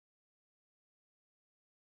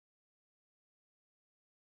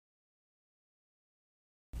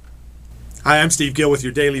Hi, I'm Steve Gill with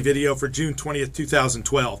your daily video for June 20th,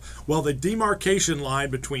 2012. Well, the demarcation line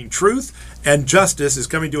between truth and justice is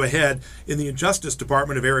coming to a head in the Justice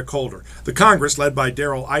Department of Eric Holder. The Congress, led by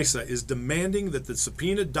Darrell Issa, is demanding that the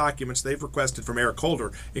subpoenaed documents they've requested from Eric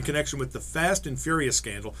Holder in connection with the Fast and Furious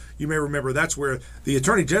scandal. You may remember that's where the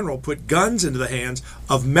Attorney General put guns into the hands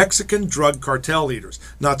of Mexican drug cartel leaders.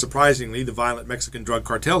 Not surprisingly, the violent Mexican drug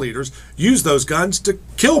cartel leaders used those guns to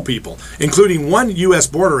kill people, including one U.S.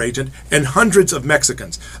 border agent and hundreds of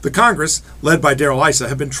Mexicans. The Congress, led by Darrell Issa,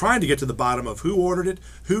 have been trying to get to the bottom of who ordered it,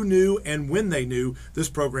 who knew, and when they knew this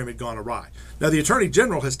program had gone awry. Now, the Attorney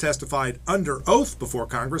General has testified under oath before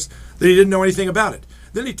Congress that he didn't know anything about it.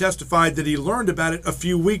 Then he testified that he learned about it a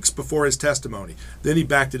few weeks before his testimony. Then he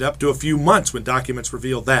backed it up to a few months when documents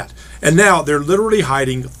revealed that. And now they're literally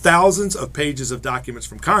hiding thousands of pages of documents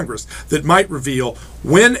from Congress that might reveal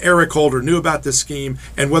when Eric Holder knew about this scheme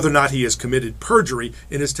and whether or not he has committed perjury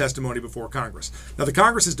in his testimony before Congress. Now, the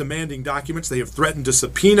Congress is demanding documents. They have threatened to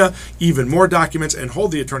subpoena even more documents and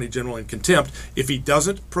hold the Attorney General in contempt if he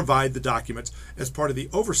doesn't provide the documents as part of the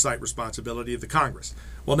oversight responsibility of the Congress.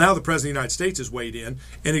 Well, now the President of the United States has weighed in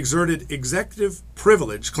and exerted executive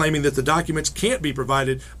privilege, claiming that the documents can't be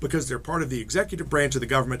provided because they're part of the executive branch of the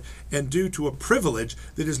government and due to a privilege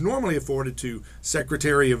that is normally afforded to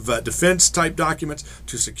Secretary of Defense type documents,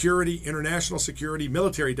 to security, international security,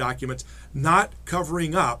 military documents, not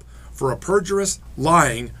covering up for a perjurous,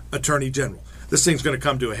 lying Attorney General. This thing's going to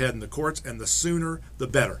come to a head in the courts, and the sooner the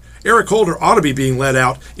better. Eric Holder ought to be being let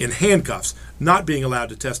out in handcuffs, not being allowed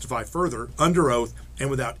to testify further under oath and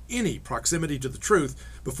without any proximity to the truth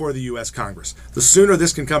before the U.S. Congress. The sooner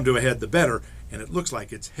this can come to a head, the better, and it looks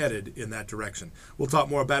like it's headed in that direction. We'll talk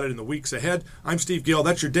more about it in the weeks ahead. I'm Steve Gill.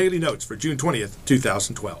 That's your daily notes for June 20th,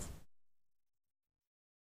 2012.